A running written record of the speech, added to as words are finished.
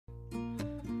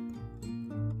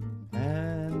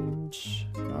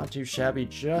Not too shabby.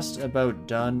 Just about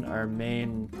done our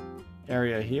main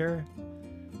area here.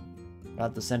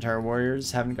 Got the Centaur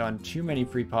Warriors. Haven't gotten too many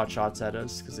free pot shots at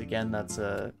us, because again, that's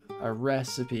a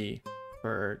recipe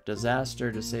for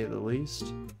disaster, to say the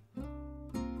least.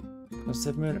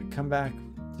 Oh, Moon, come back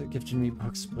to gifting me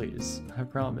books, please. I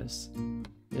promise.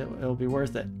 It'll be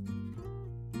worth it.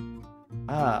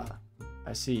 Ah,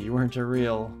 I see. You weren't a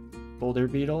real boulder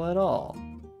beetle at all.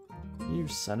 You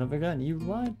son of a gun. You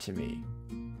lied to me.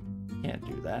 Can't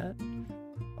do that.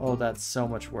 Oh, that's so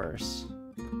much worse.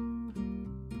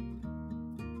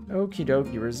 Okie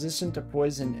dokie. Resistant to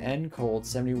poison and cold.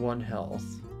 71 health.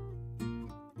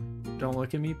 Don't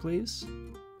look at me, please.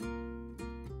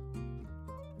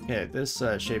 Okay, this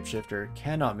shapeshifter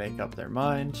cannot make up their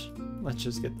mind. Let's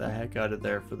just get the heck out of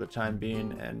there for the time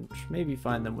being and maybe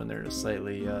find them when they're in a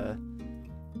slightly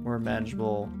more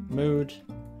manageable mood.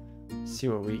 See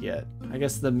what we get. I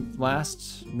guess the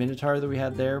last Minotaur that we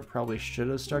had there probably should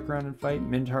have stuck around and fight.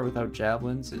 Minotaur without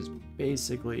javelins is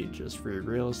basically just free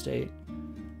real estate.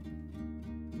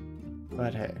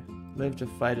 But hey, live to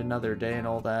fight another day and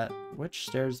all that. Which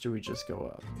stairs do we just go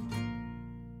up?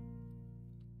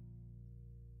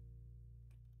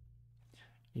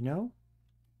 You know?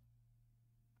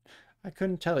 I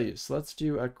couldn't tell you, so let's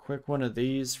do a quick one of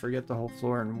these, forget the whole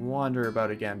floor, and wander about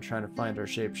again trying to find our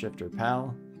shapeshifter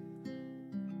pal.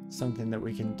 Something that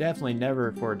we can definitely never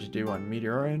afford to do on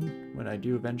Meteorin when I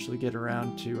do eventually get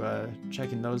around to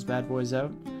checking those bad boys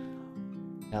out.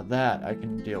 Now that I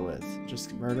can deal with.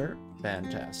 Just murder?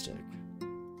 Fantastic.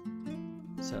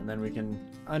 So then we can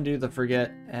undo the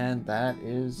forget, and that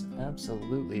is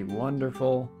absolutely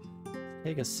wonderful.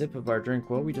 Take a sip of our drink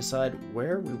while we decide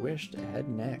where we wish to head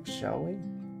next, shall we?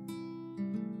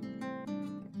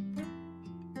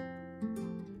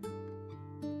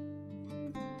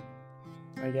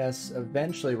 I guess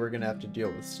eventually we're gonna have to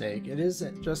deal with Snake. It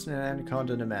isn't just an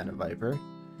Anaconda and a Mana Viper.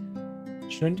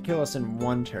 Shouldn't kill us in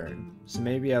one turn, so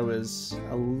maybe I was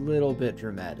a little bit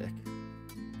dramatic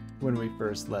when we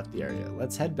first left the area.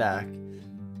 Let's head back.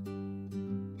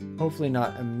 Hopefully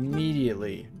not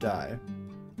immediately die.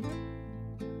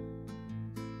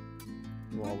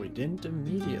 Well, we didn't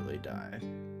immediately die,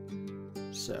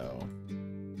 so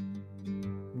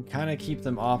we kind of keep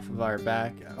them off of our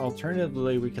back.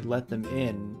 Alternatively, we could let them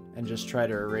in and just try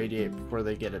to irradiate before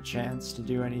they get a chance to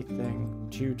do anything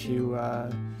too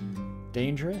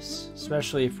dangerous,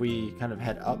 especially if we kind of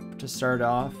head up to start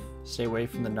off, stay away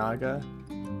from the Naga,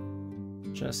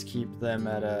 just keep them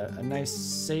at a nice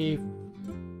safe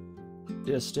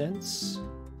distance.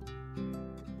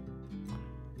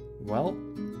 Well,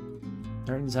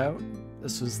 turns out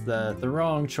this was the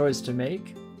wrong choice to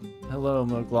make. Hello,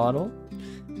 Moglottal.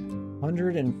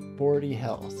 140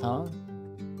 health, huh?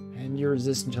 And you're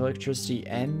resistant to electricity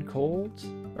and cold?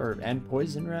 And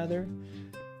poison, rather?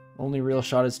 Only real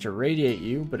shot is to radiate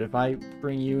you, but if I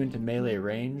bring you into melee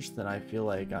range, then I feel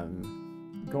like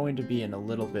I'm going to be in a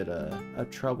little bit of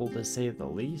trouble, to say the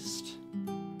least.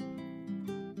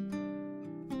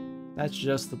 That's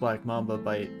just the Black Mamba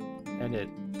bite, and it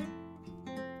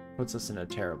puts us in a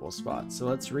terrible spot. So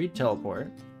let's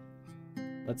re-teleport.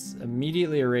 Let's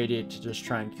immediately irradiate to just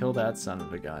try and kill that son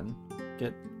of a gun.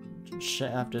 Get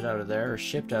shafted out of there, or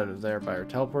shipped out of there by our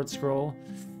teleport scroll.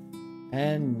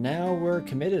 And now we're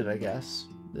committed, I guess.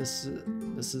 This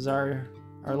is our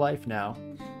life now.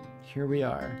 Here we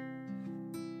are.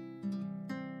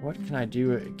 What can I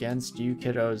do against you,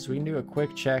 kiddos? We can do a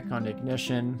quick check on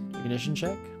ignition. Ignition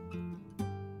check?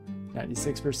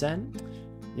 96%?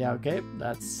 Yeah, okay.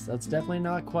 That's definitely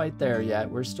not quite there yet.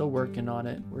 We're still working on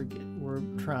it. We're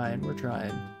trying.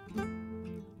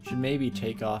 Should maybe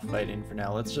take off fighting for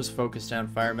now. Let's just focus down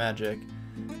fire magic.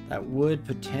 That would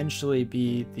potentially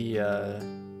be the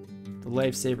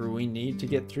lifesaver we need to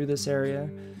get through this area.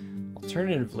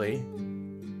 Alternatively,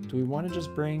 do we want to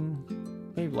just bring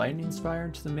maybe Lightning Spire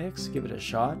into the mix? Give it a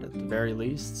shot at the very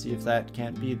least. See if that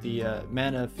can't be the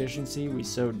mana efficiency we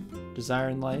so desire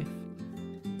in life.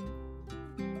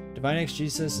 Divine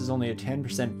Exegesis is only a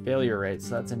 10% failure rate,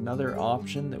 so that's another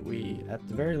option that we, at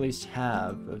the very least,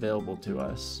 have available to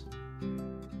us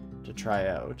to try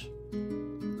out.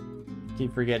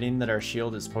 Keep forgetting that our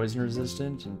shield is poison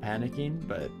resistant and panicking,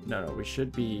 but no, we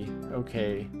should be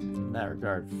okay in that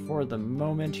regard. For the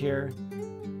moment here,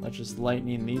 let's just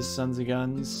lightning these sons of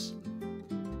guns.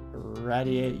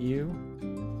 Irradiate you.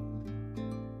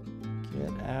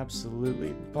 Get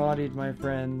absolutely bodied, my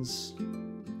friends.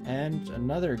 And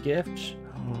another gift.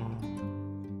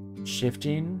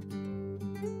 Shifting.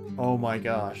 Oh my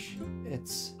gosh.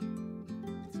 It's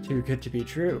too good to be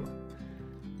true.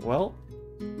 Well,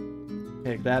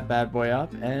 Pick that bad boy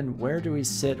up, and where do we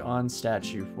sit on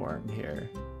statue form here?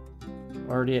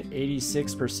 Already at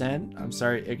 86%. I'm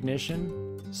sorry,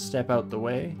 ignition. Step out the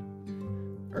way.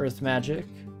 Earth magic.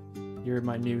 You're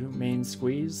my new main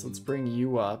squeeze. Let's bring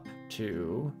you up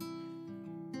to...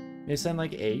 May sound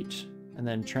like 8. And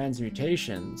then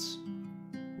transmutations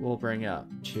we'll bring up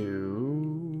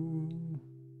to...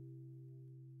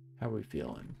 How are we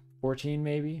feeling? 14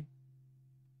 maybe?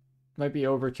 Might be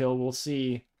overkill. We'll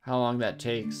see how long that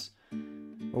takes.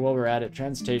 But while we're at it,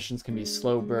 transmutations can be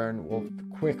slow burn. We'll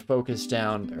quick focus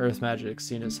down. Earth magic,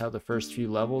 seen as how the first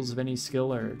few levels of any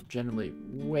skill are generally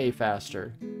way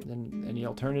faster than any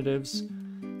alternatives.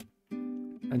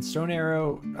 And Stone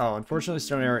Arrow, oh, unfortunately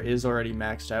Stone Arrow is already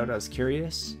maxed out. I was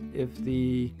curious if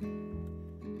the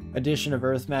addition of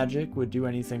Earth magic would do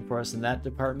anything for us in that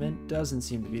department. Doesn't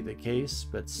seem to be the case,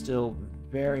 but still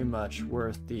very much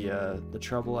worth the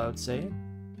trouble, I would say.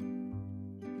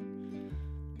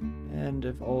 And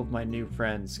if all of my new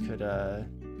friends could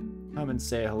come and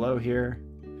say hello here,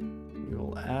 we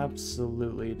will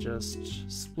absolutely just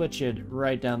split you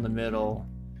right down the middle.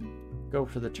 Go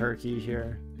for the turkey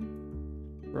here.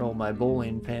 For all my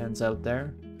bowling fans out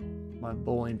there, my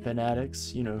bowling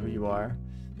fanatics, you know who you are.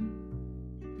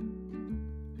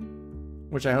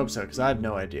 Which I hope so, because I have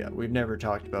no idea. We've never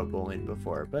talked about bowling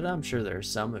before, but I'm sure there are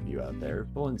some of you out there.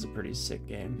 Bowling's a pretty sick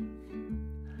game.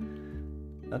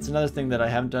 That's another thing that I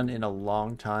haven't done in a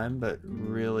long time, but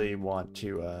really want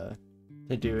to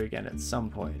do again at some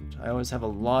point. I always have a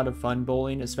lot of fun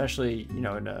bowling, especially, you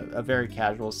know, in a very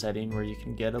casual setting where you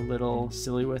can get a little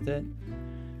silly with it.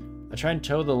 I try and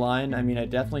toe the line. I mean, I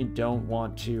definitely don't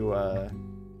want to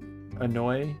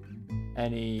annoy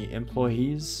any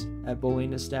employees at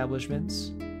bowling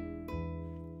establishments.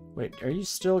 Wait, are you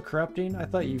still corrupting? I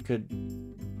thought you could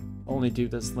only do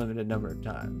this limited number of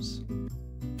times.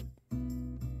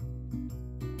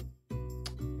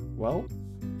 Well,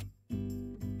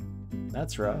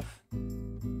 that's rough.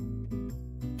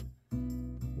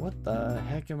 What the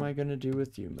heck am I gonna do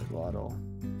with you, McLaudel?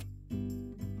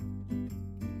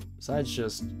 Besides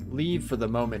just leave for the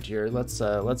moment here, let's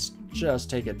just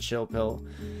take a chill pill.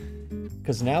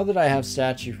 Because now that I have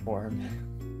statue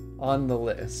form on the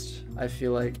list, I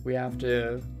feel like we have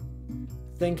to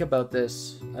think about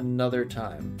this another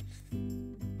time.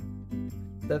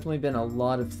 Definitely been a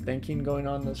lot of thinking going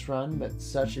on this run, but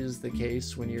such is the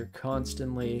case when you're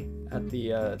constantly at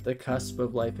the cusp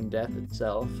of life and death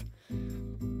itself.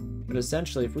 But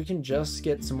essentially, if we can just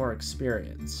get some more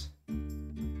experience,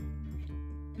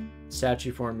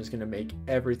 statue form is going to make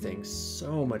everything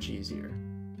so much easier.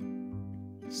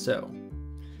 So,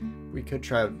 we could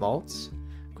try vaults.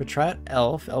 We could try out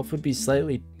elf. Elf would be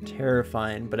slightly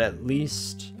terrifying, but at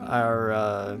least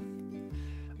our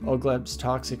Ogleb's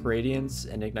Toxic Radiance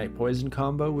and Ignite Poison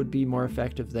combo would be more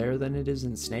effective there than it is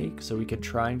in Snake, so we could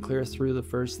try and clear through the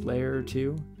first layer or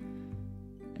two.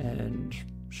 And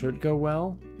should go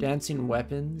well. Dancing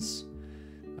Weapons.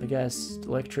 I guess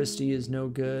Electricity is no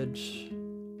good.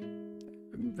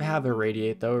 Have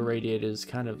Irradiate though. Irradiate is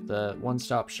kind of the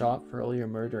one-stop shop for all your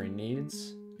murdering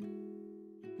needs.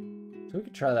 So we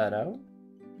could try that out.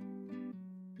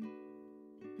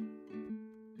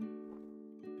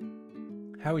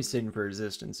 How are we sitting for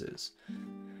resistances?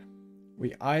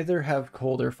 We either have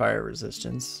cold or fire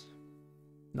resistance.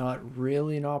 Not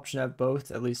really an option to have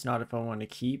both, at least not if I want to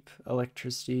keep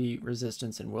electricity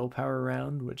resistance and willpower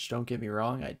around, which don't get me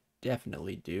wrong, I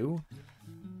definitely do.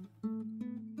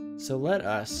 So let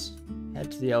us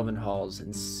head to the Elven Halls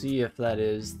and see if that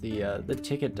is the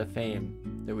ticket to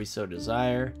fame that we so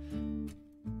desire.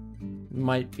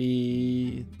 Might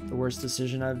be the worst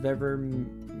decision I've ever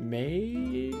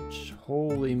made.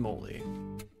 Holy moly.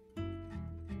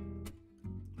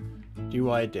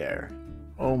 Do I dare?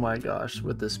 Oh my gosh,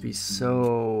 would this be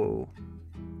so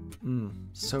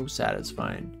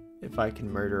satisfying if I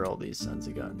can murder all these sons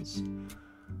of guns.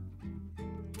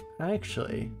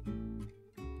 Actually,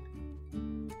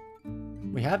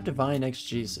 we have Divine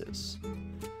Exegesis.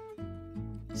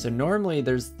 So normally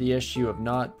there's the issue of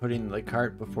not putting the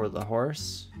cart before the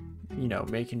horse, you know,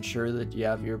 making sure that you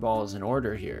have your balls in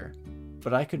order here.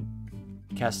 But I could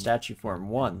cast statue form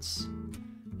once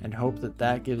and hope that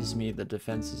that gives me the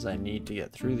defenses I need to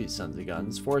get through these sons of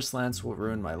guns. Force Lance will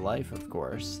ruin my life, of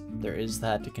course. There is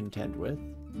that to contend with.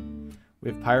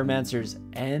 We have Pyromancers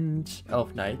and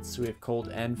Elf Knights, so we have cold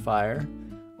and fire,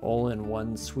 all in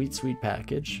one sweet, sweet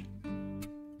package.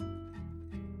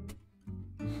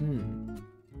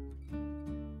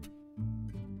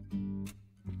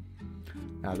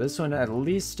 Now this one at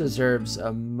least deserves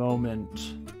a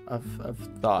moment of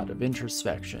thought, of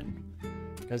introspection.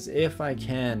 Because if I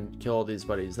can kill all these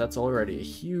buddies, that's already a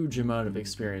huge amount of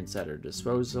experience at our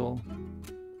disposal.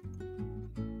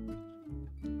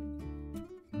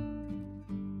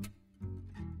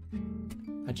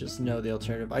 I just know the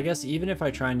alternative. I guess even if I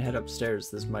try and head upstairs,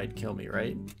 this might kill me,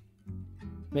 right?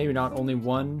 Maybe not. Only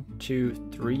 1, 2,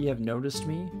 3 have noticed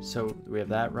me, so we have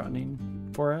that running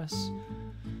for us.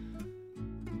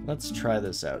 Let's try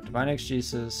this out. Divine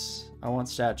Exegesis. I want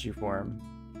statue form.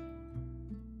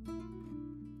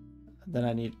 Then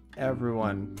I need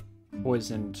everyone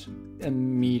poisoned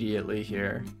immediately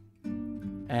here.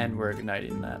 And we're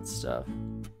igniting that stuff.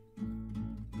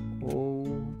 Oh,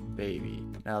 baby.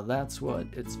 Now that's what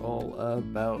it's all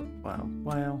about. Wow,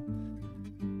 wow.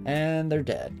 And they're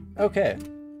dead. Okay.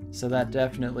 So that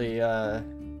definitely,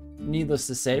 needless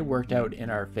to say, worked out in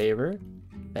our favor.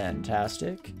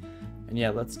 Fantastic. And yeah,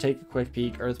 let's take a quick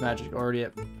peek. Earth Magic already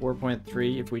at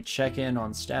 4.3. If we check in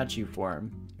on statue form,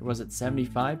 it was at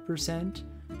 75%,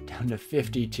 down to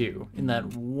 52 in that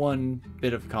one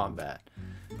bit of combat.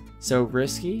 So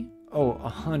risky? Oh,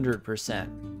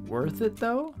 100%. Worth it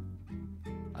though?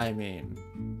 I mean,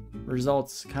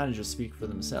 results kind of just speak for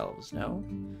themselves, no?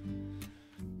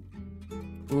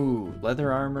 Ooh,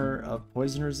 leather armor of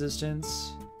poison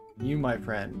resistance. You, my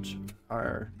friend,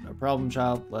 are a problem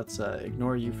child. Let's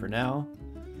ignore you for now.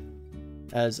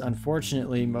 As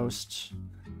unfortunately most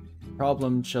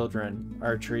problem children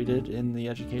are treated in the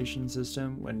education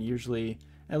system, when usually,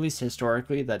 at least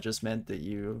historically, that just meant that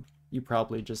you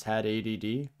probably just had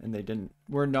ADD and they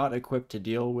were not equipped to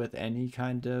deal with any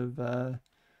kind of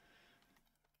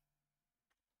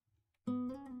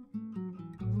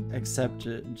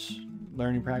accepted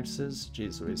learning practices.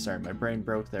 Jeez Louise, sorry, my brain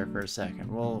broke there for a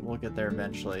second. We'll get there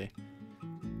eventually.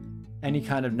 Any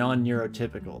kind of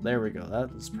non-neurotypical. There we go.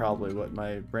 That was probably what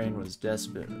my brain was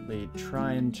desperately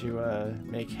trying to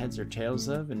make heads or tails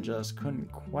of and just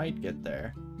couldn't quite get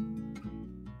there.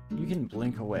 You can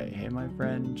blink away, hey my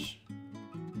friend.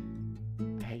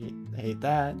 I hate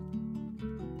that.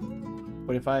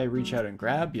 But if I reach out and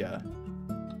grab ya...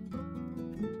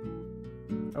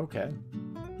 Okay.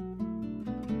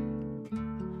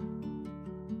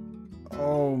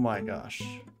 Oh my gosh.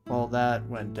 Well, that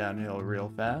went downhill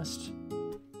real fast.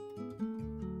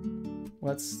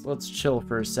 Let's chill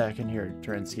for a second here,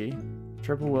 Torinski.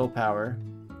 Triple willpower.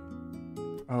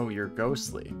 Oh, you're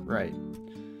ghostly. Right.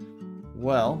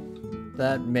 Well,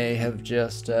 that may have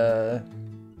just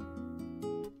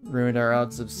ruined our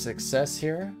odds of success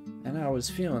here. And I was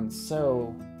feeling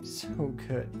so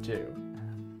good too.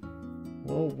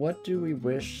 Well, what do we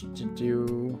wish to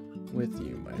do with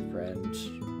you, my friend?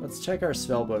 Let's check our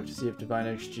spellbook to see if Divine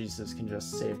Exegesis can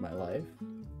just save my life.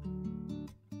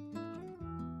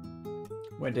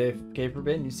 Went to AFK for a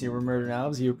bit and you see we're murdering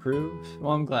elves, you approve?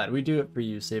 Well, I'm glad. We do it for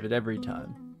you, save it every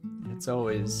time. It's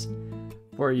always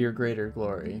for your greater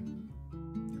glory.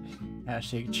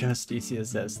 Hashtag just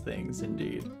DCSS things,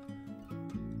 indeed.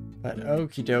 But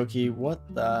okie dokie, what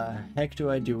the heck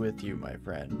do I do with you, my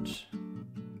friend?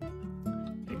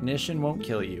 Ignition won't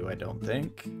kill you, I don't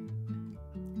think.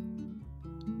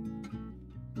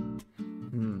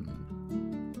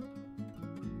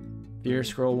 Fear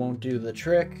Scroll won't do the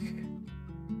trick.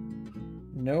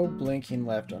 No blinking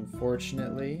left,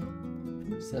 unfortunately.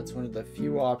 So that's one of the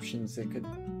few options that could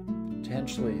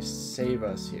potentially save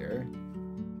us here.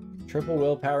 Triple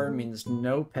willpower means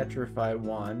no Petrify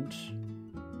Wand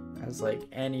has like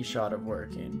any shot of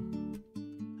working.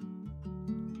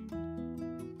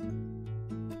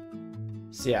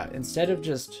 So yeah, instead of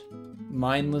just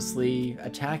mindlessly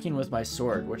attacking with my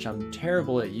sword, which I'm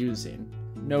terrible at using,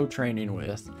 no training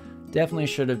with, definitely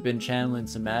should have been channeling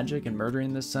some magic and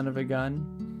murdering this son of a gun.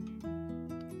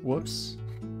 Whoops.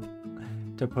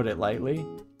 To put it lightly.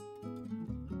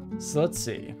 So let's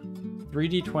see.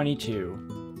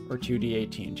 3d22 or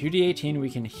 2d18. 2d18 we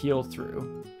can heal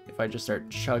through if I just start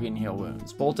chugging heal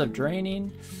wounds. Bolt of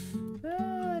Draining?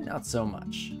 Not so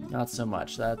much. Not so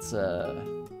much. That's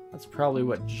probably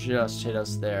what just hit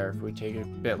us there if we take a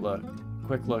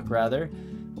quick look rather.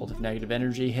 Bolt of Negative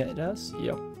Energy hit us.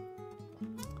 Yep.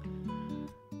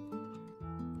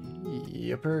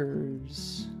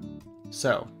 Yippers.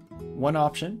 So, one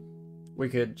option, we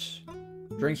could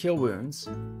drink heal wounds,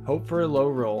 hope for a low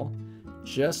roll,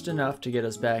 just enough to get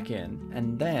us back in,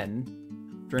 and then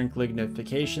drink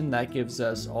lignification. That gives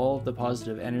us all of the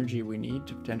positive energy we need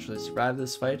to potentially survive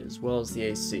this fight, as well as the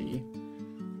AC.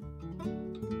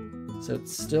 So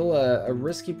it's still a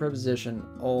risky proposition,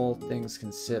 all things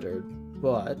considered,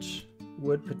 but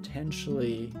would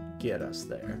potentially get us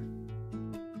there.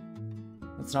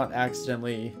 Let's not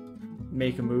accidentally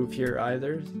make a move here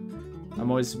either.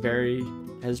 I'm always very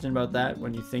hesitant about that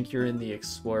when you think you're in the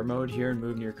explore mode here and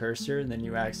moving your cursor, and then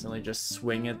you accidentally just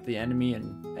swing at the enemy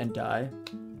and die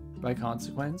by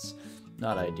consequence.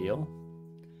 Not ideal.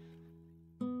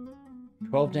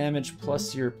 12 damage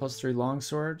plus your +3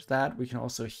 longsword. That we can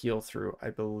also heal through, I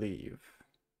believe.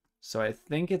 So I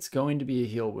think it's going to be a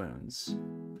heal wounds.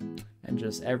 And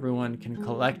just everyone can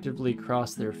collectively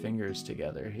cross their fingers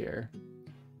together here.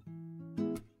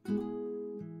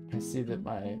 I see that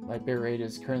my bit rate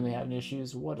is currently having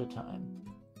issues. What a time.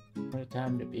 What a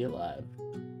time to be alive.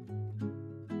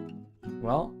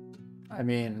 Well, I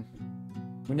mean,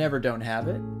 we never don't have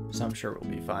it, so I'm sure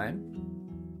we'll be fine.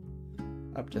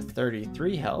 Up to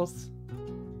 33 health.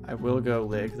 I will go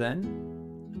Lig then.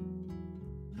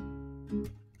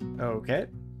 Okay.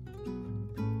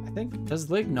 I think, does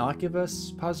Lig not give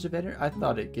us positive energy? I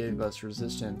thought it gave us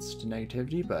resistance to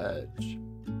negativity, but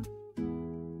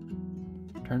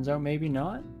turns out maybe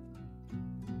not.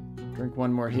 Drink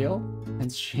one more heal,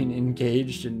 and she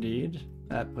engaged indeed.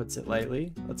 That puts it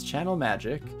lightly. Let's channel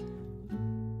magic,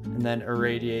 and then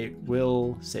irradiate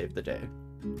will save the day.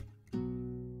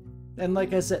 And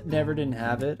like I said, never didn't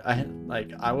have it.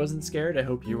 I wasn't scared. I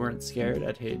hope you weren't scared.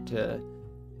 I'd hate to,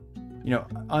 you know,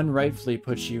 unrightfully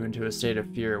put you into a state of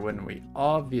fear when we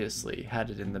obviously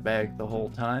had it in the bag the whole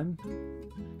time.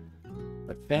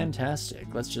 But fantastic.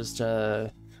 Let's just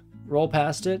roll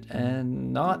past it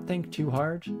and not think too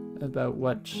hard about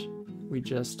what we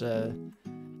just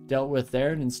dealt with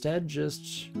there, and instead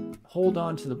just hold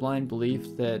on to the blind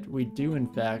belief that we do in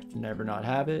fact never not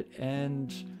have it,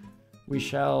 and we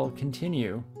shall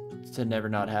continue to never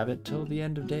not have it till the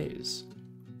end of days.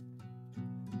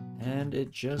 And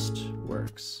it just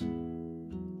works.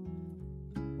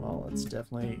 Well, let's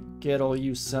definitely get all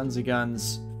you sons of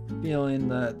guns feeling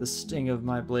the sting of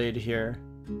my blade here.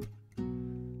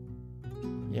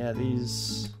 Yeah,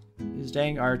 these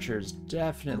dang archers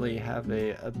definitely have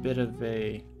a bit of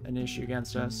an issue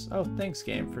against us. Oh, thanks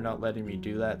game for not letting me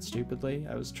do that stupidly.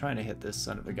 I was trying to hit this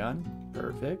son of a gun.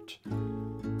 Perfect.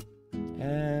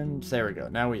 And there we go.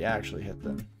 Now we actually hit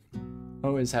them.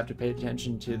 Always have to pay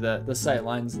attention to the sight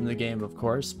lines in the game, of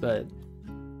course, but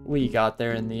we got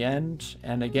there in the end.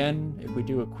 And again, if we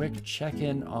do a quick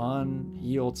check-in on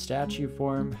ye old statue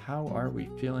form, how are we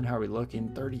feeling? How are we looking?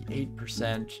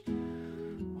 38%.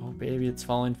 Oh baby, it's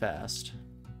falling fast.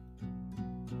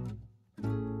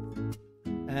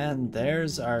 And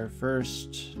there's our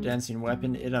first dancing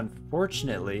weapon. It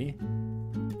unfortunately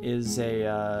is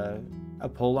a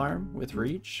polearm with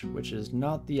reach, which is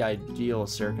not the ideal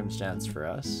circumstance for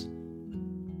us.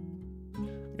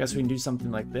 I guess we can do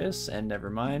something like this, and never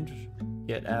mind,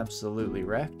 get absolutely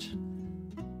wrecked.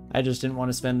 I just didn't want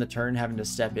to spend the turn having to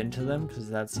step into them, because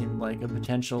that seemed like a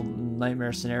potential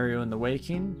nightmare scenario in the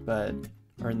waking,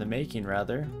 or in the making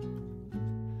rather.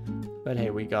 But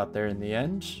hey, we got there in the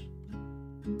end.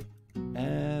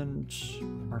 And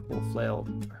purple flail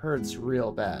hurts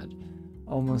real bad.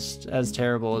 Almost as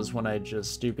terrible as when I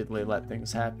just stupidly let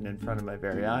things happen in front of my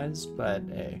very eyes, but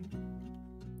hey.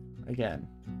 Again,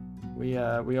 we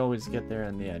always get there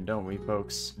in the end, don't we,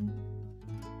 folks?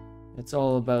 It's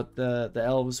all about the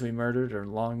elves we murdered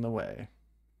along the way.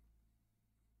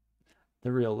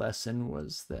 The real lesson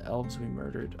was the elves we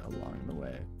murdered along the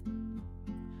way.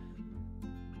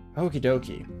 Okie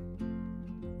dokie.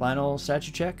 Final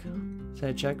statue check.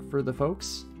 Statue check for the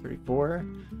folks. 34.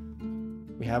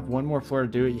 We have one more floor to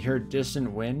do it. You hear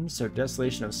distant wind, so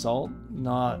Desolation of Salt,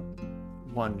 not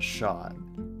one shot.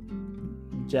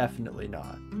 Definitely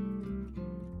not.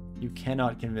 You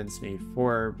cannot convince me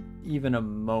for even a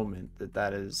moment that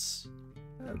that is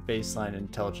a baseline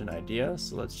intelligent idea,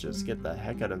 so let's just get the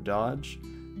heck out of Dodge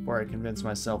before I convince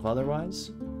myself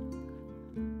otherwise.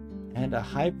 And a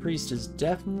High Priest is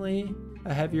definitely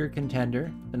a heavier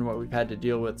contender than what we've had to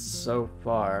deal with so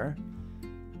far.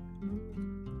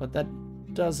 But that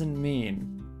doesn't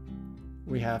mean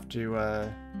we have to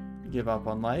give up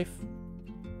on life.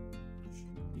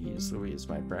 Jeez Louise,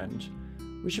 my friend.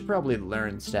 We should probably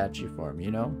learn statue form,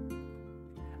 you know?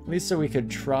 At least so we could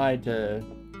try to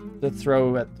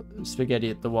throw at spaghetti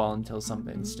at the wall until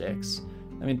something sticks.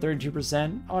 I mean,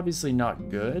 32%, obviously not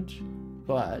good,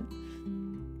 but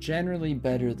generally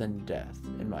better than death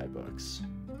in my books.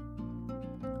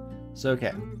 So,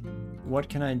 okay. What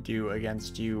can I do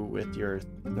against you with your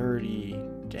 30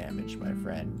 damage, my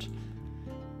friend?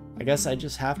 I guess I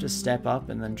just have to step up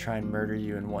and then try and murder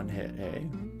you in one hit, eh?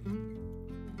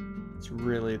 It's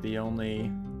really the only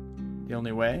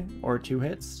way. Or 2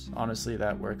 hits. Honestly,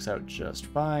 that works out just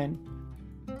fine.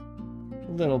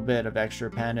 A little bit of extra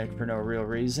panic for no real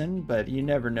reason, but you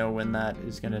never know when that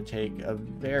is going to take a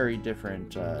very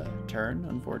different turn,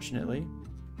 unfortunately.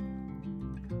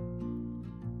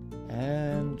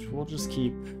 And we'll just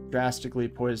keep drastically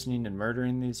poisoning and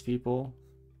murdering these people.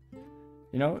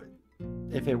 You know,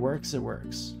 if it works, it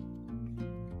works.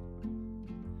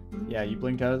 Yeah, you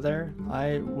blinked out of there.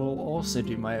 I will also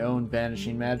do my own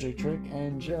vanishing magic trick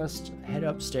and just head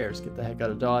upstairs, get the heck out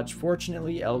of Dodge.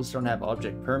 Fortunately, elves don't have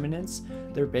object permanence.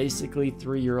 They're basically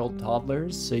 3-year-old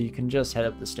toddlers, so you can just head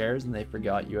up the stairs and they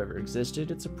forgot you ever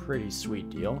existed. It's a pretty sweet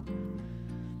deal.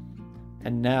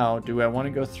 And now, do I want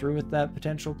to go through with that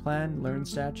potential plan? Learn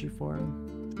statue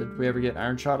form? Did we ever get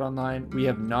Iron Shot online? We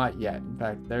have not yet. In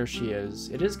fact, there she is.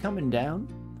 It is coming down.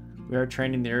 We are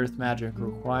training the earth magic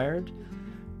required.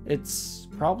 It's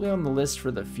probably on the list for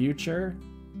the future,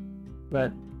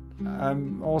 but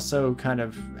I'm also kind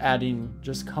of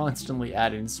just constantly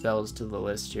adding spells to the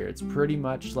list here. It's pretty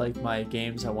much like my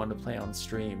games I want to play on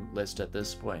stream list at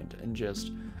this point, and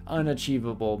just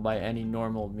unachievable by any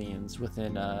normal means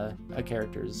within a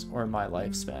character's or my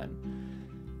lifespan.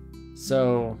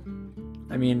 So,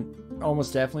 I mean,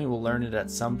 almost definitely we'll learn it at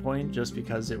some point, just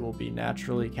because it will be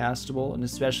naturally castable, and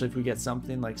especially if we get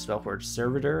something like Spellforge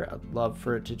Servitor, I'd love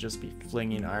for it to just be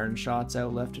flinging iron shots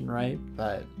out left and right.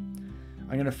 But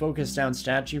I'm gonna focus down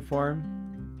statue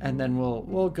form, and then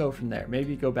we'll go from there.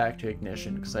 Maybe go back to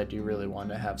ignition, because I do really want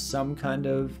to have some kind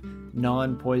of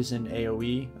non-poison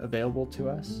AoE available to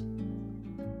us.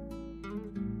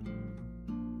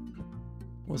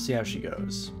 We'll see how she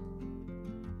goes.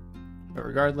 But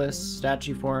regardless,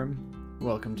 statue form,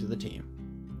 welcome to the team.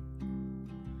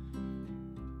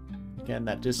 Again,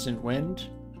 that distant wind.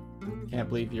 Can't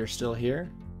believe you're still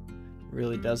here.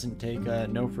 Really doesn't take a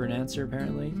no for an answer,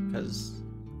 apparently, because,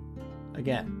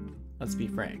 again, let's be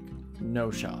frank, no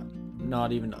shot.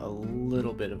 Not even a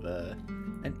little bit of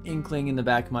an inkling in the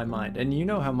back of my mind. And you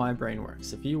know how my brain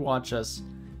works. If you watch us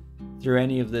through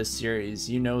any of this series,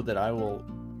 you know that I will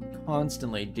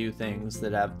constantly do things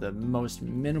that have the most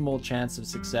minimal chance of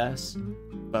success,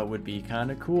 but would be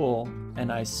kind of cool,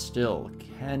 and I still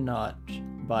cannot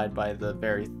abide by the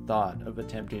very thought of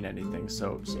attempting anything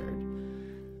so absurd.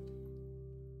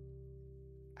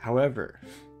 However,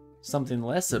 something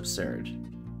less absurd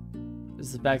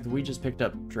is the fact that we just picked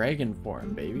up dragon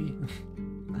form, baby.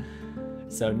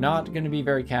 So not going to be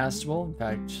very castable. In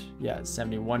fact, yeah,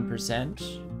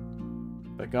 71%.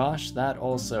 But gosh, that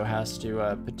also has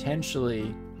to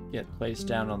potentially get placed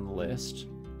down on the list.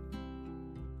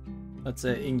 Let's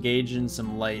engage in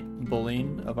some light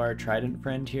bullying of our trident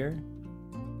friend here.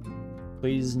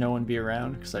 Please no one be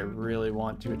around, because I really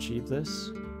want to achieve this.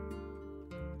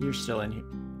 You're still in here.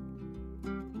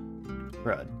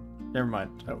 Crud. Never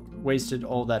mind. I wasted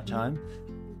all that time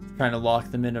trying to lock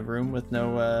them in a room with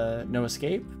no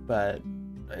escape, but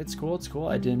it's cool, it's cool.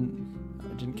 I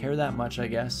didn't care that much, I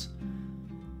guess.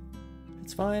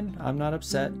 It's fine. I'm not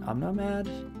upset. I'm not mad.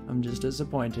 I'm just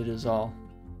disappointed is all.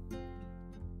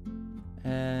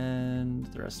 And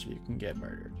the rest of you can get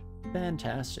murdered.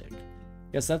 Fantastic.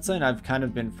 Guess that's something I've kind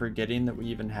of been forgetting that we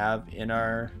even have in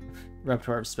our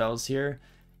repertoire of spells here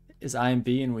is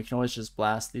IMB, and we can always just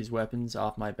blast these weapons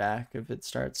off my back if it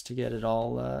starts to get at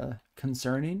all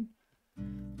concerning.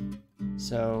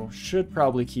 So should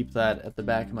probably keep that at the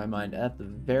back of my mind at the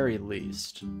very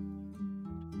least.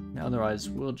 Otherwise,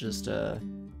 we'll just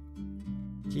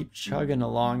keep chugging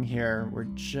along here. We're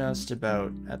just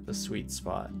about at the sweet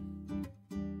spot.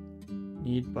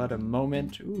 Need but a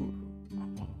moment. Ooh.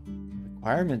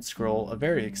 Acquirement scroll. A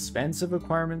very expensive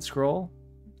acquirement scroll.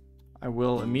 I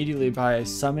will immediately buy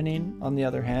summoning, on the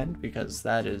other hand, because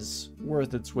that is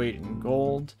worth its weight in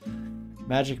gold.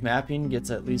 Magic mapping gets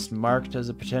at least marked as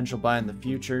a potential buy in the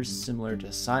future, similar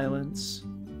to silence.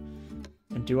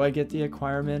 And do I get the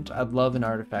acquirement? I'd love an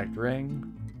artifact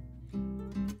ring.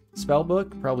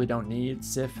 Spellbook, probably don't need.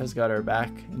 Sif has got our back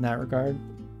in that regard.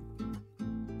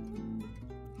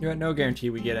 You got no guarantee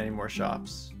we get any more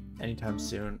shops anytime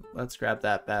soon. Let's grab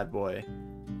that bad boy.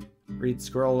 Read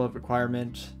scroll of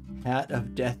acquirement. Hat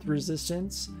of death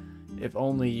resistance. If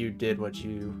only you did what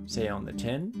you say on the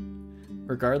tin.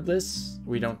 Regardless,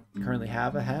 we don't currently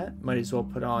have a hat. Might as well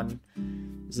put on...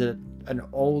 Is it an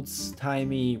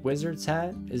old-timey wizard's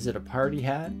hat? Is it a party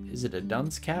hat? Is it a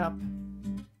dunce cap?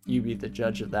 You be the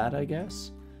judge of that, I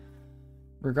guess.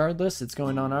 Regardless, it's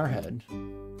going on our head.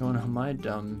 Going on my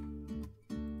dumb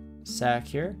sack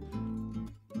here.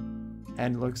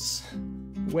 And looks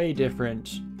way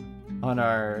different on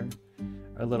our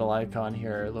little icon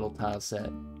here, our little tile set.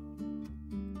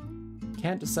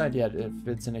 Can't decide yet if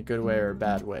it's in a good way or a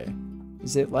bad way.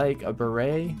 Is it like a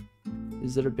beret?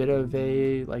 Is it a bit of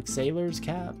a, like, sailor's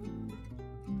cap?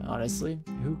 Honestly,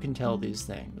 who can tell these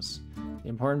things? The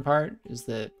important part is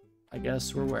that I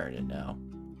guess we're wearing it now.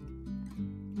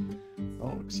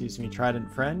 Oh, excuse me,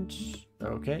 trident friend.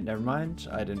 Okay, never mind.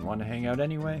 I didn't want to hang out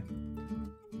anyway.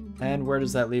 And where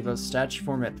does that leave us? Statue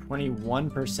form at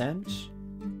 21%.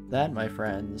 That, my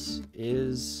friends,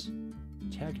 is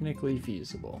technically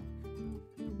feasible.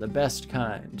 The best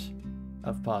kind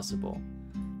of possible.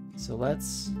 So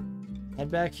let's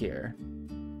head back here.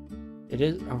 It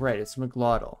is, oh right, it's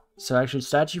McGlottal. So actually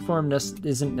statue form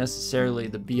isn't necessarily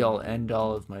the be-all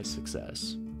end-all of my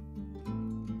success.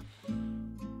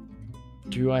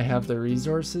 Do I have the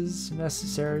resources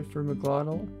necessary for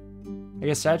McGlottal? I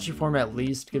guess statue form at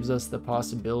least gives us the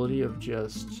possibility of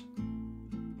just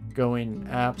going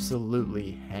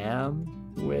absolutely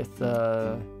ham with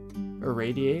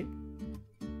Irradiate,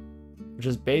 which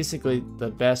is basically the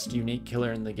best unique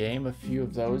killer in the game. A few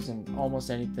of those and almost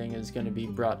anything is going to be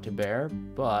brought to bear,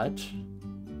 but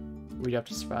we'd have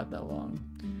to survive that long.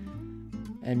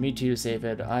 And me too,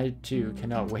 Savehead. I too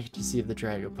cannot wait to see the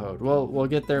Dragopode. Well, we'll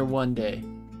get there one day.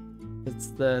 It's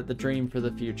the dream for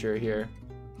the future here.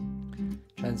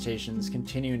 Transstation's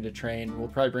continuing to train. We'll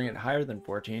probably bring it higher than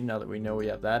 14 now that we know we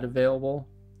have that available.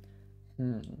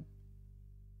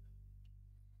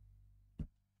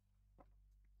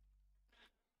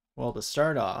 Well, to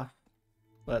start off,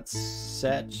 let's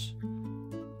set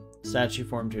statue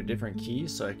form to a different key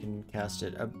so I can cast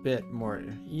it a bit more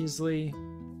easily.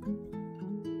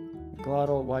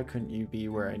 Glottal, why couldn't you be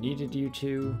where I needed you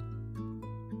to?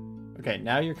 Okay,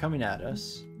 now you're coming at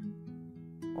us.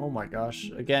 Oh my gosh.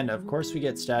 Again, of course we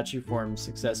get statue form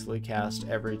successfully cast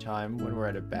every time when we're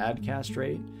at a bad cast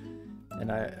rate.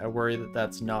 And I worry that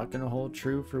that's not going to hold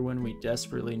true for when we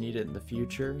desperately need it in the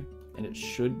future. And it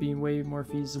should be way more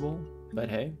feasible, but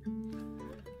hey.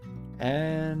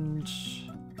 And,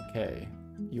 okay,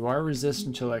 you are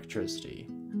resistant to electricity.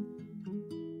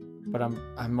 But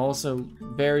I'm also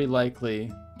very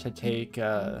likely to take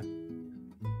a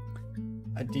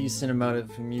decent amount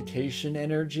of mutation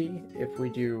energy if we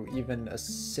do even a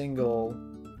single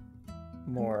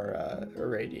more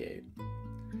irradiate.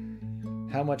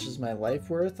 How much is my life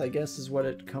worth, I guess, is what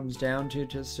it comes down to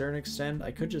a certain extent.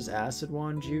 I could just acid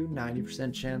wand you,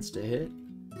 90% chance to hit.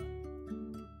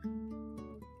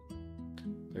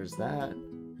 There's that.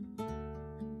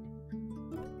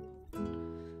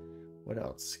 What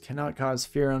else? Cannot cause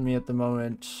fear on me at the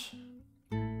moment.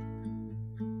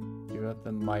 You have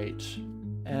the might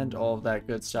and all of that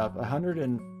good stuff.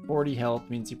 140 health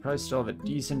means you probably still have a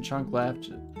decent chunk left.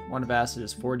 One of acid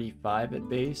is 45 at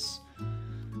base.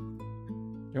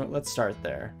 You know what, let's start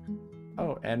there.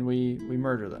 Oh, and we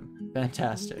murder them.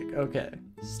 Fantastic. Okay.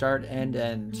 Start and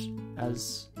end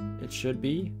as it should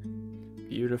be.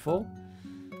 Beautiful.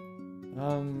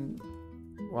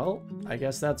 Well, I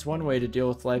guess that's one way to deal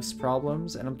with life's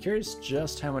problems, and I'm curious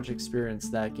just how much experience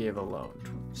that gave alone.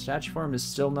 Statue form is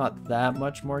still not that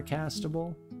much more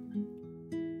castable.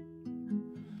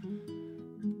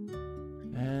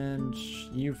 And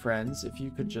you friends, if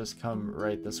you could just come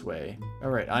right this way.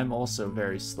 Alright, I'm also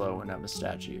very slow when I'm a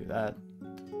statue.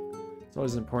 It's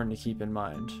always important to keep in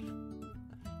mind.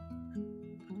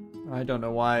 I don't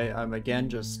know why I'm again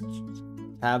just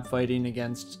tab fighting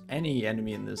against any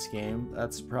enemy in this game.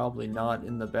 That's probably not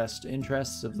in the best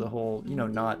interests of the whole, you know,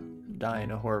 not dying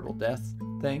a horrible death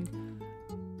thing.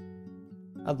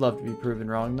 I'd love to be proven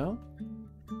wrong though.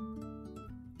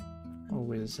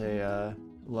 Always a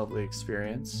lovely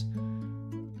experience.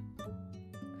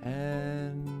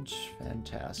 And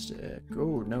fantastic.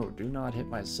 Oh no, do not hit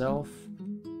myself.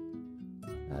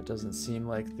 That doesn't seem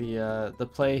like the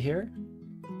play here.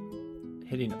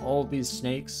 Hitting all these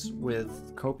snakes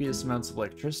with copious amounts of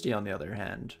electricity, on the other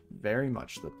hand, very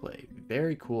much the play.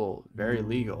 Very cool, very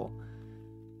legal,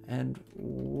 and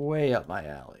way up my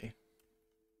alley.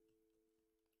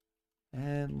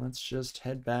 And let's just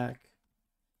head back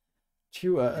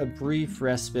to a brief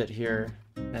respite here.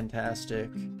 Fantastic.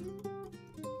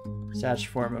 Statue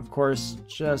form, of course,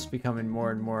 just becoming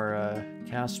more and more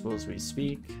castable as we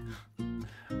speak.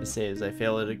 I say as I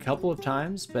fail it a couple of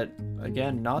times, but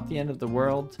again, not the end of the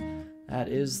world. That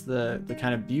is the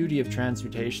kind of beauty of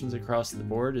transmutations across the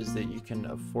board, is that you can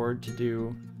afford to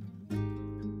do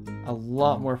a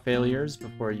lot more failures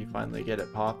before you finally get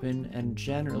it popping, and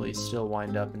generally still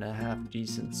wind up in a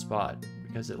half-decent spot,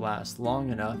 because it lasts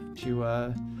long enough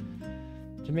to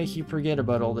make you forget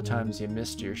about all the times you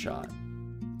missed your shot.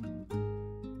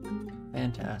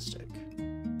 Fantastic.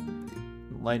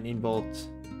 Lightning Bolt,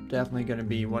 definitely going to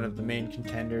be one of the main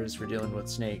contenders for dealing with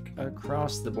Snake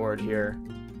across the board here.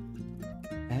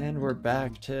 And we're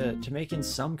back to making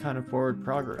some kind of forward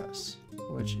progress,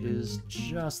 which is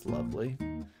just lovely.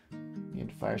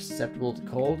 And fire susceptible to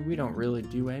cold, we don't really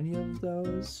do any of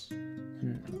those.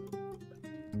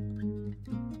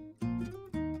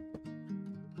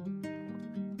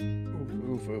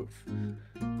 Oof, oof.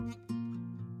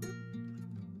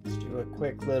 Let's do a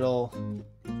quick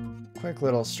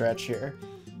little stretch here.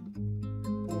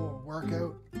 Oh, work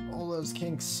out all those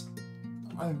kinks.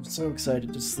 I'm so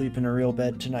excited to sleep in a real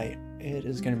bed tonight. It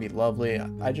is going to be lovely.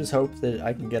 I just hope that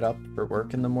I can get up for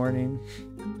work in the morning.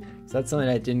 So that's something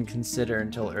I didn't consider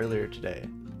until earlier today.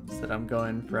 Is that I'm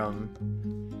going from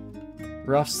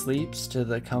rough sleeps to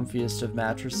the comfiest of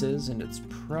mattresses, and it's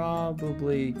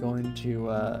probably going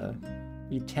to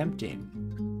be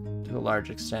tempting to a large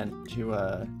extent to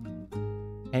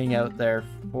hang out there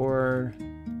for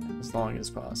as long as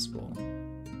possible.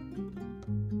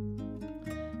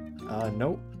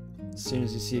 Nope. As soon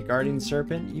as you see a guardian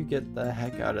serpent, you get the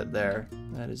heck out of there.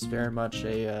 That is very much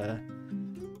a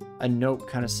nope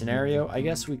kind of scenario. I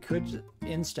guess we could,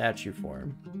 in statue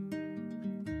form,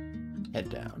 head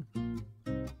down.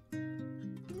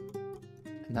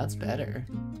 And that's better.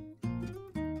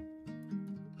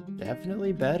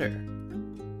 Definitely better.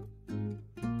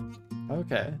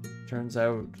 Okay. Turns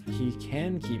out he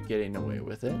can keep getting away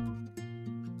with it.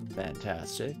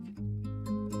 Fantastic.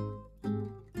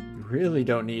 You really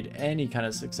don't need any kind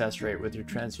of success rate with your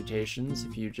transmutations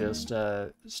if you just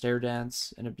stare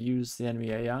dance and abuse the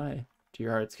enemy AI to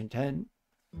your heart's content.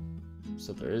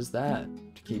 So there is that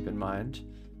to keep in mind.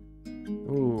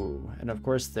 Ooh, and of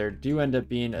course there do end up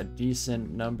being a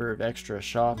decent number of extra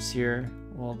shops here.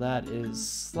 Well, that is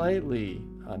slightly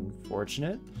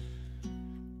unfortunate,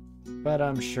 but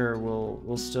I'm sure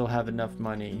we'll still have enough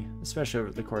money, especially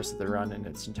over the course of the run in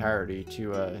its entirety,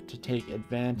 to take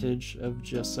advantage of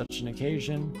just such an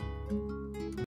occasion.